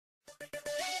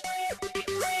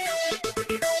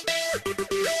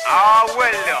Ah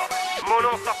well là, mon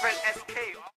nom s'appelle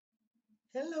SK.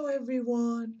 Hello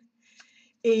everyone,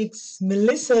 it's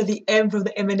Melissa, the M from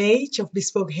the M&H of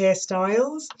Bespoke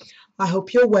Hairstyles. I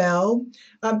hope you're well.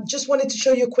 Just wanted to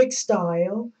show you a quick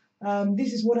style.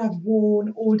 This is what I've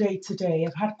worn all day today.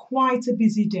 I've had quite a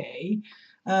busy day,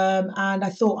 and I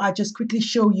thought I'd just quickly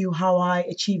show you how I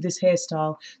achieve this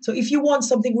hairstyle. So if you want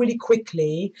something really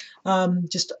quickly,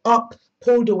 just up,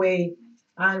 pulled away,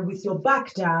 and with your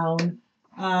back down,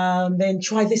 then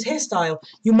try this hairstyle.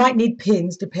 You might need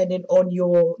pins depending on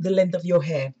the length of your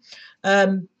hair.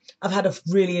 I've had a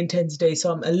really intense day,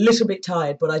 so I'm a little bit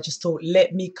tired, but I just thought,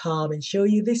 let me come and show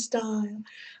you this style.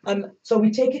 So we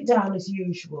take it down as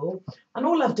usual, and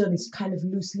all I've done is kind of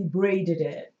loosely braided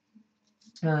it,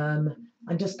 and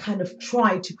just kind of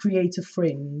try to create a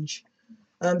fringe.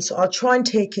 So I'll try and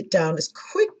take it down as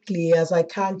quickly as I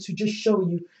can to just show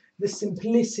you the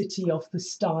simplicity of the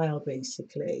style,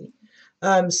 basically.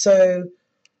 So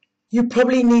you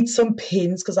probably need some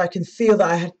pins because I can feel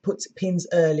that I had put pins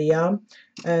earlier,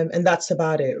 and that's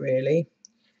about it really.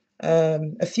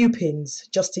 A few pins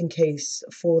just in case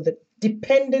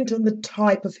dependent on the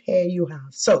type of hair you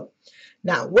have. So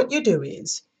now what you do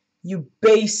is you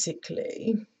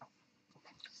basically,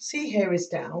 see, hair is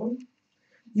down.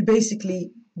 You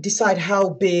basically decide how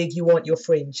big you want your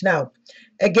fringe. Now,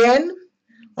 again,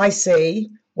 I say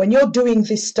when you're doing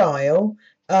this style,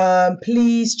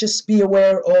 please just be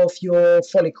aware of your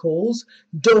follicles.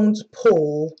 Don't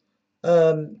pull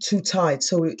too tight.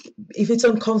 So if it's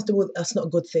uncomfortable, that's not a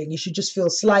good thing. You should just feel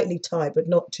slightly tight, but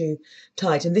not too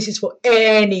tight. And this is for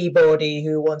anybody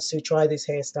who wants to try this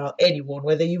hairstyle. Anyone,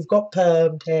 whether you've got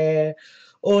permed hair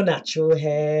or natural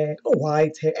hair or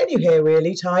white hair, any hair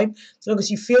really type. As long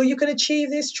as you feel you can achieve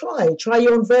this, try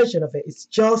your own version of it. It's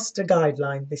just a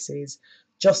guideline. This is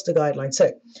just a guideline.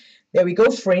 So there we go,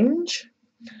 fringe.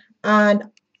 And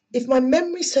if my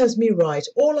memory serves me right,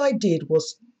 all I did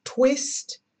was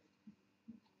twist.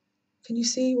 Can you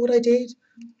see what I did?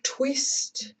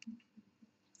 Twist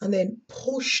and then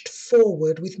pushed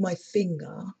forward with my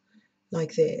finger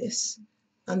like this.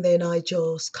 And then I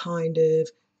just kind of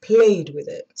played with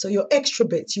it. So your extra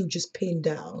bits you just pin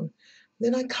down.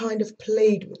 Then I kind of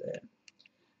played with it.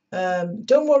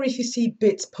 Don't worry if you see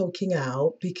bits poking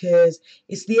out because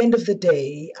it's the end of the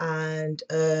day, and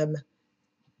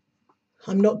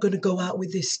I'm not going to go out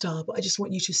with this style, but I just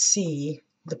want you to see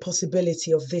the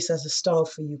possibility of this as a style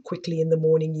for you. Quickly in the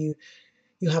morning,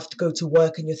 you have to go to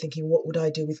work and you're thinking, what would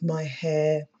I do with my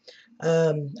hair?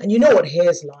 And you know what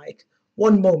hair's like.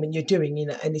 One moment you're doing,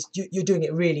 and you're doing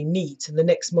it really neat, and the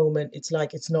next moment it's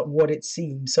like it's not what it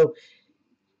seems. So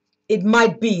it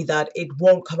might be that it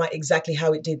won't come out exactly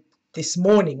how it did this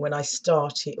morning when I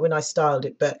styled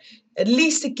it, but at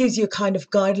least it gives you a kind of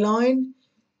guideline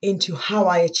into how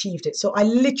I achieved it. So I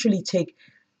literally take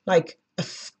like a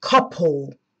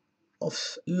couple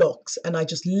of locks and I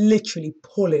just literally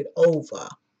pull it over,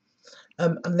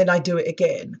 and then I do it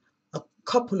again. A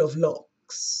couple of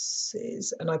locks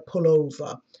and I pull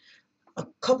over, a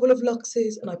couple of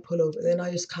luxes and I pull over. Then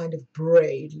I just kind of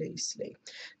braid loosely.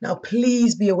 Now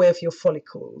please be aware of your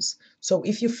follicles. So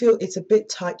if you feel it's a bit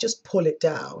tight, just pull it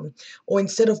down, or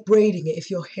instead of braiding it,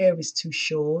 if your hair is too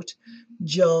short,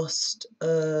 just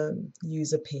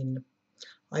use a pin.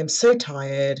 I'm so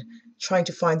tired trying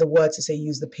to find the words to say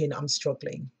use the pin. I'm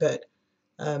struggling, but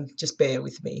just bear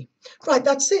with me. Right,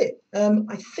 that's it.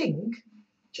 I think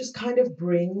just kind of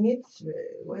bring it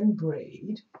through and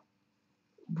braid.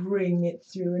 Bring it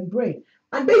through and braid.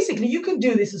 And basically you can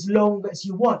do this as long as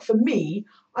you want. For me,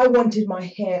 I wanted my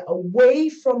hair away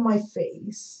from my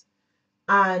face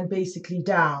and basically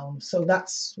down. So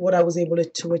that's what I was able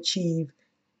to achieve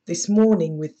this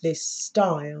morning with this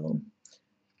style.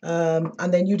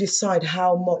 And then you decide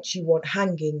how much you want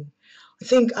hanging. I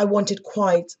think I wanted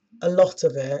quite a lot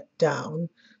of it down.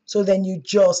 So then you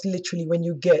just literally, when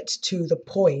you get to the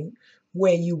point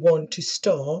where you want to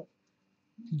stop,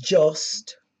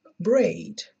 just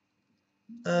braid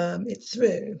it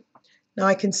through. Now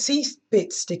I can see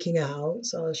bits sticking out,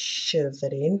 so I'll shove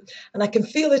that in, and I can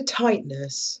feel the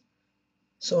tightness,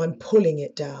 so I'm pulling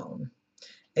it down.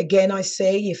 Again, I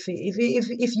say if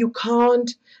you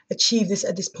can't achieve this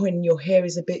at this point and your hair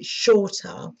is a bit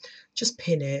shorter, just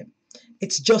pin it.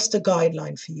 It's just a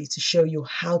guideline for you to show you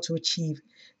how to achieve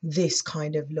this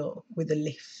kind of look with a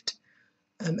lift,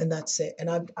 and that's it. And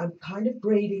I'm kind of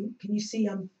braiding. Can you see?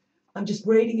 I'm just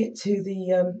braiding it to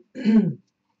the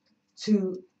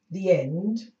to the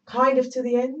end, kind of to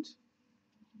the end.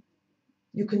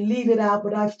 You can leave it out,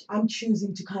 but I'm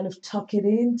choosing to kind of tuck it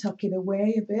in, tuck it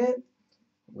away a bit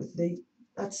with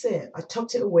that's it. I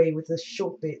tucked it away with the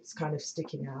short bits kind of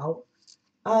sticking out.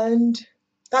 And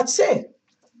that's it.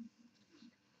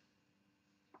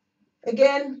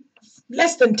 Again,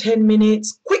 less than 10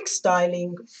 minutes, quick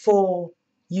styling for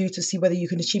you to see whether you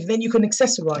can achieve. Then you can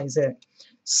accessorize it.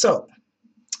 So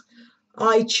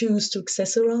I choose to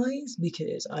accessorize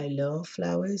because I love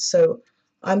flowers. So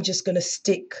I'm just going to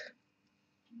stick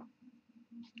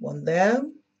one there.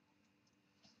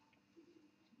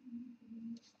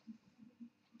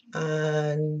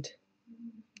 And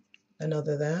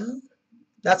another there.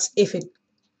 That's if it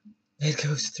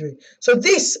goes through. So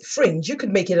this fringe, you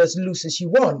could make it as loose as you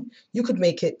want. You could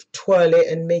make it, twirl it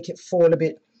and make it fall a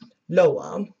bit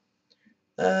lower.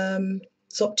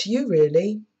 It's up to you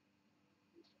really.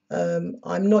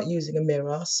 I'm not using a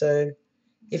mirror, so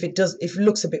if it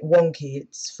looks a bit wonky,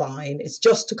 it's fine. It's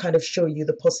just to kind of show you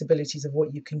the possibilities of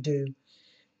what you can do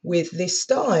with this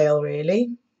style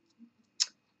really.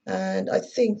 And I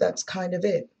think that's kind of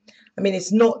it. I mean,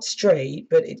 it's not straight,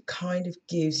 but it kind of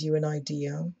gives you an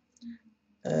idea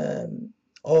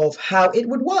of how it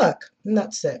would work, and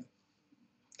that's it.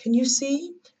 Can you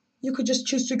see? You could just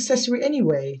choose to accessory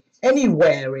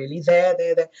anywhere really. There.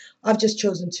 I've just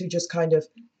chosen to just kind of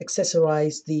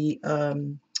accessorize the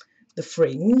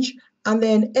fringe, and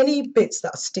then any bits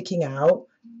that are sticking out,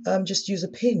 just use a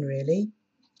pin really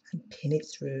and pin it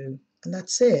through, and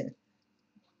that's it.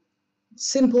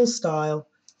 Simple style.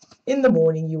 In the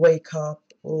morning you wake up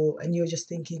and you're just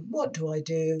thinking, what do I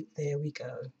do? There we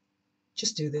go.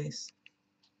 Just do this.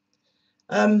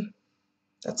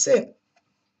 That's it.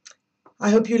 I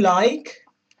hope you like.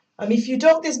 If you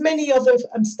don't, there's many other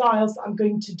styles that I'm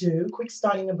going to do, quick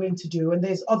styling I'm going to do, and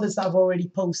there's others that I've already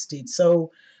posted. So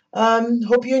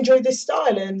hope you enjoyed this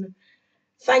style, and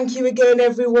thank you again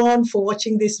everyone for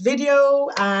watching this video,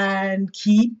 and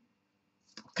keep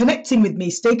connecting with me.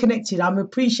 Stay connected. I'm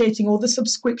appreciating all the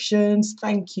subscriptions.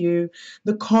 Thank you.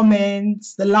 The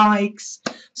comments, the likes.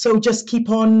 So just keep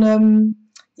on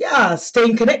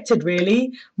staying connected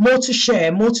really. More to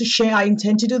share. I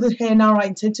intend to do the hair now. I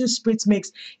intend to do spritz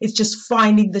mix. It's just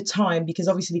finding the time, because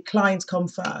obviously clients come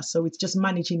first, so it's just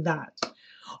managing that.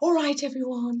 All right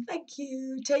everyone, thank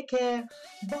you, take care,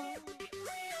 bye.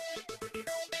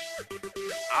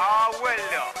 Ah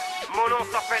well, mon nom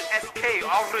s'appelle SK,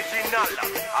 original,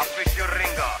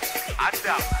 featuring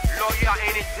Adam, lawyer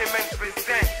entertainment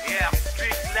present, yeah,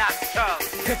 street laughter.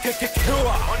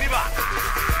 On y va.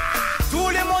 Tout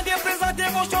le monde est présenté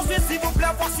vos chansons, s'il vous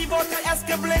plaît, voici votre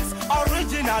SK Blinks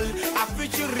original,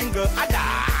 featuring Adam.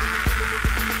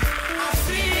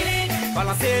 Afrique,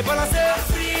 balancez,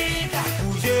 Afrique,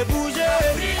 bougez,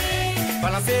 Afrique,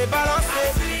 balancez,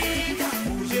 Afrique,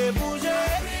 bougez,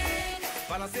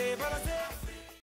 Afrique, balancez.